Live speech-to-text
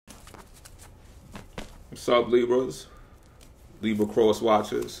What's up, Libras? Libra cross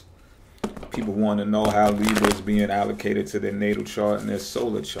watchers. People want to know how Libra is being allocated to their natal chart and their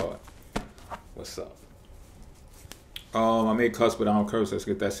solar chart. What's up? I may cuss, but I don't curse. Let's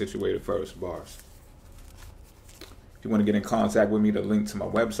get that situated first. Bars. If you want to get in contact with me, the link to my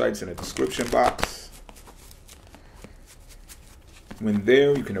website's in the description box. When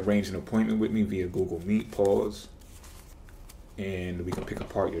there, you can arrange an appointment with me via Google Meet, pause. And we can pick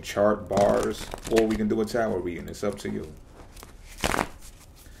apart your chart, bars, or we can do a tarot reading. It's up to you.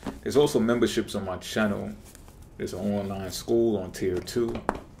 There's also memberships on my channel. There's an online school on tier 2,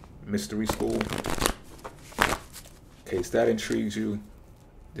 mystery school. In case that intrigues you,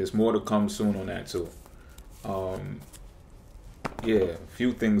 there's more to come soon on that too. Yeah, a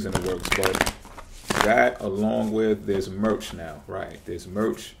few things in the works, but that along with there's merch now, right? There's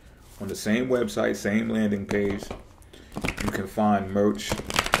merch on the same website, same landing page. You can find merch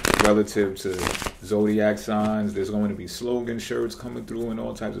relative to zodiac signs. There's going to be slogan shirts coming through and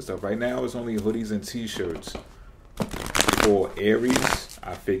all types of stuff. Right now, it's only hoodies and t-shirts for Aries.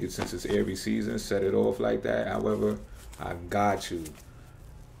 I figured since it's Aries season, set it off like that. However, I got you.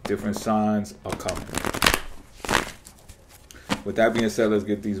 Different signs are coming. With that being said, let's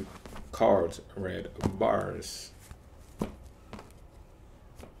get these cards read. Bars.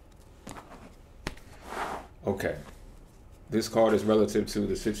 Okay. This card is relative to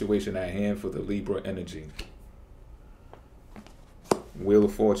the situation at hand for the Libra energy. Wheel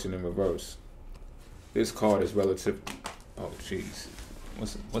of Fortune in reverse. This card is relative... Oh, jeez.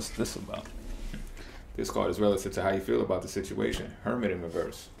 What's this about? This card is relative to how you feel about the situation. Hermit in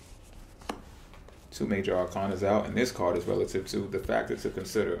reverse. Two major arcanas out. And this card is relative to the factor to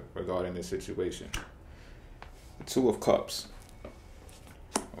consider regarding this situation. The Two of Cups.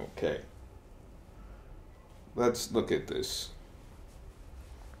 Okay. Let's look at this.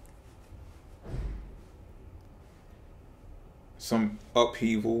 Some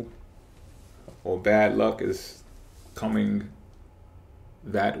upheaval or bad luck is coming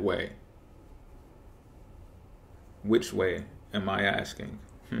that way. Which way am I asking?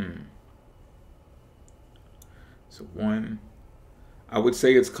 So one, I would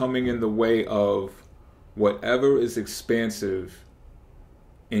say it's coming in the way of whatever is expansive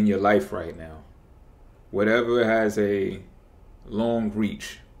in your life right now. Whatever has a long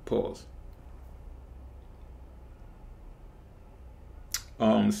reach, pause.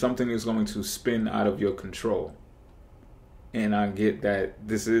 Something is going to spin out of your control. And I get that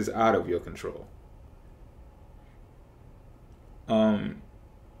this is out of your control.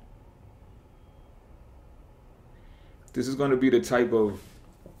 This is going to be the type of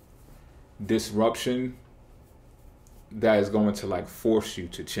disruption that is going to like force you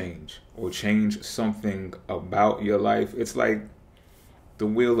to change or change something about your life. It's like the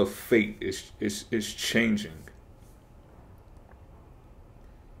wheel of fate is changing.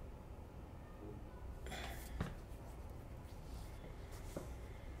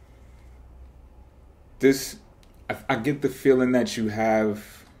 This, I get the feeling that you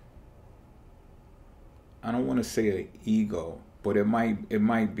have, I don't want to say an ego, but it might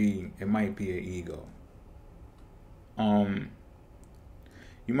be an ego.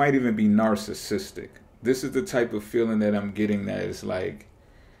 You might even be narcissistic. This is the type of feeling that I'm getting, that is like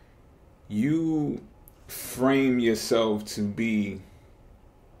you frame yourself to be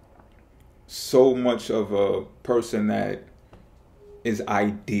so much of a person that is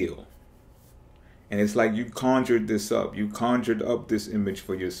ideal. And it's like you conjured this up. You conjured up this image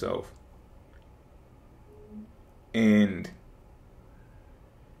for yourself. And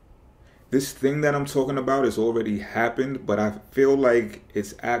this thing that I'm talking about has already happened, but I feel like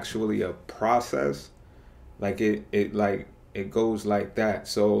it's actually a process. Like it goes like that.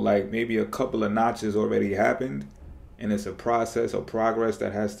 So like maybe a couple of notches already happened, and it's a process or progress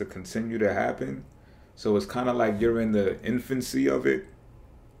that has to continue to happen. So it's kind of like you're in the infancy of it,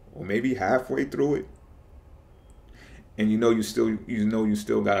 or maybe halfway through it. And you know you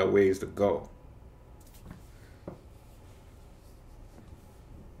still got a ways to go.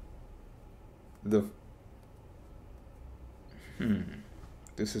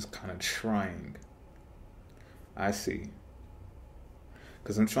 This is kind of trying. I see.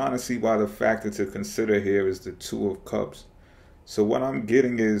 Because I'm trying to see why the factor to consider here is the Two of Cups. So what I'm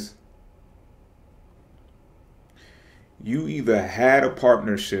getting is you either had a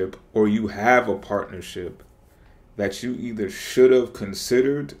partnership or you have a partnership that you either should have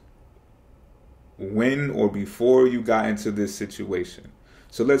considered when or before you got into this situation.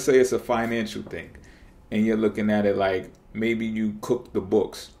 So let's say it's a financial thing and you're looking at it like maybe you cooked the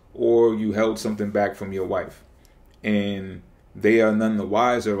books or you held something back from your wife and they are none the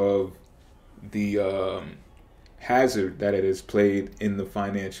wiser of the hazard that it has played in the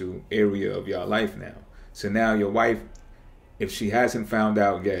financial area of your life now. So now your wife, if she hasn't found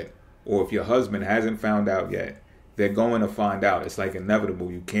out yet, or if your husband hasn't found out yet, they're going to find out. It's like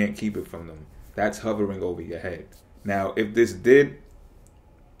inevitable. You can't keep it from them. That's hovering over your head. Now, if this did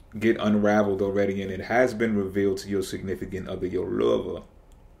get unraveled already and it has been revealed to your significant other, your lover,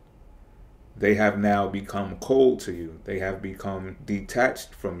 they have now become cold to you. They have become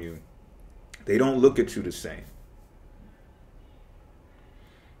detached from you. They don't look at you the same.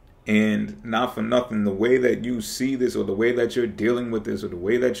 And not for nothing, the way that you see this, or the way that you're dealing with this, or the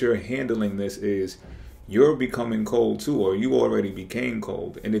way that you're handling this is you're becoming cold too, or you already became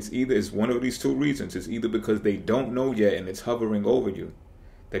cold. And it's one of these two reasons. It's either because they don't know yet and it's hovering over you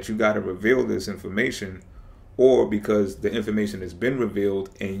that you got to reveal this information, or because the information has been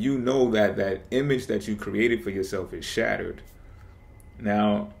revealed and you know that that image that you created for yourself is shattered.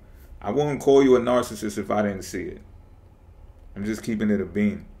 Now, I won't call you a narcissist if I didn't see it. I'm just keeping it a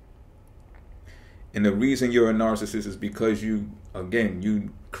bean. And the reason you're a narcissist is because you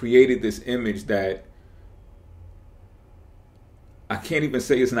created this image that I can't even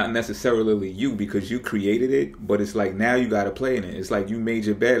say it's not necessarily you, because you created it, but it's like now you got to play in it. It's like you made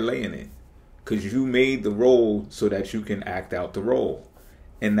your bed, lay in it, because you made the role so that you can act out the role.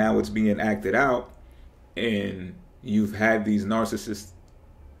 And now it's being acted out, and you've had these narcissist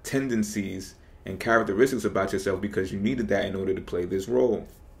tendencies and characteristics about yourself because you needed that in order to play this role.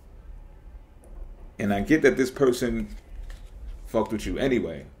 And I get that this person fucked with you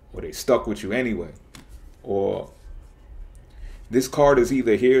anyway, or they stuck with you anyway, or this card is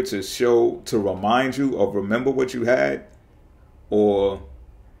either here to remind you of remember what you had, or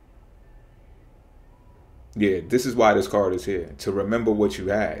this is why this card is here, to remember what you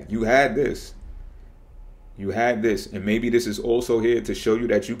had. You had this. You had this. And maybe this is also here to show you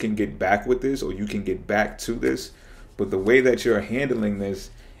that you can get back with this, or you can get back to this. But the way that you're handling this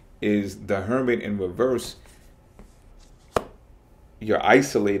is the Hermit in reverse. You're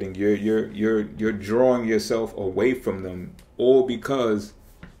isolating. You're drawing yourself away from them, all because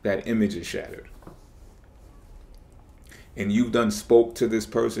that image is shattered. And you've done spoke to this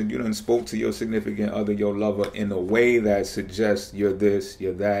person. You done spoke to your significant other, your lover, in a way that suggests you're this,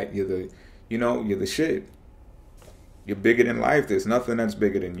 you're that, you're the shit. You're bigger than life. There's nothing that's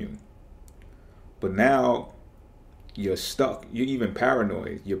bigger than you. But now you're stuck. You're even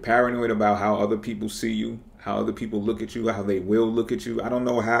paranoid. You're paranoid about how other people see you, how other people look at you, how they will look at you. I don't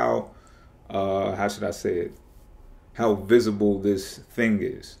know how should I say it, how visible this thing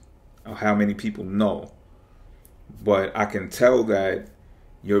is, or how many people know. But I can tell that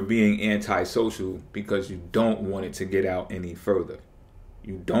you're being antisocial because you don't want it to get out any further.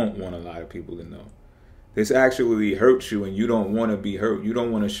 You don't want a lot of people to know. This actually hurts you, and you don't want to be hurt. You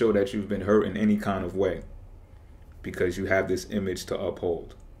don't want to show that you've been hurt in any kind of way, because you have this image to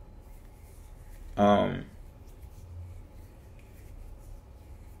uphold.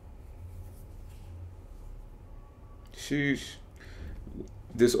 Sheesh.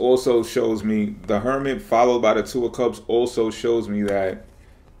 This also shows me, the Hermit followed by the Two of Cups also shows me that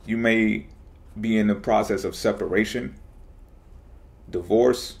you may be in the process of separation,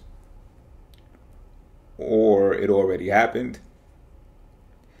 divorce, or it already happened.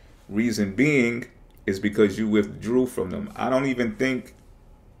 Reason being is because you withdrew from them. I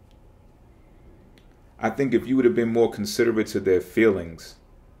think if you would have been more considerate to their feelings,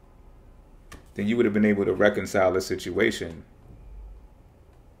 then you would have been able to reconcile the situation.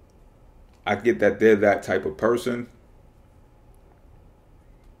 I get that they're that type of person.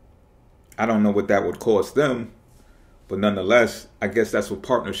 I don't know what that would cost them, but nonetheless, I guess that's what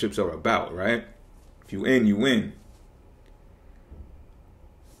partnerships are about, right? If you in, you win.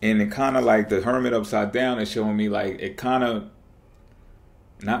 And it kind of like the Hermit upside down is showing me like it kind of,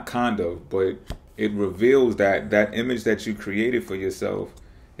 not kind of, but it reveals that that image that you created for yourself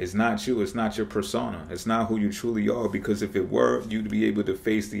is not you. It's not your persona. It's not who you truly are. Because if it were, you'd be able to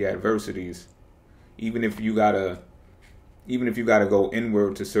face the adversities, even if you gotta go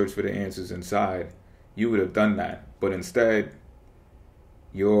inward to search for the answers inside. You would have done that. But instead,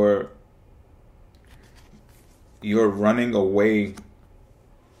 you're running away.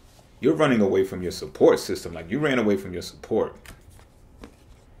 You're running away from your support system. Like you ran away from your support.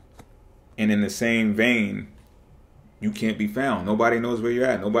 And in the same vein, you can't be found. Nobody knows where you're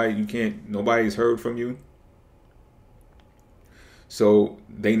at. Nobody's heard from you. So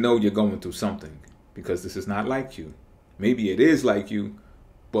they know you're going through something, because this is not like you. Maybe it is like you,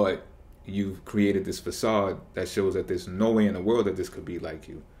 but you've created this facade that shows that there's no way in the world that this could be like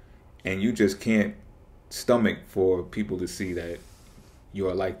you. And you just can't stomach for people to see that you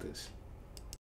are like this.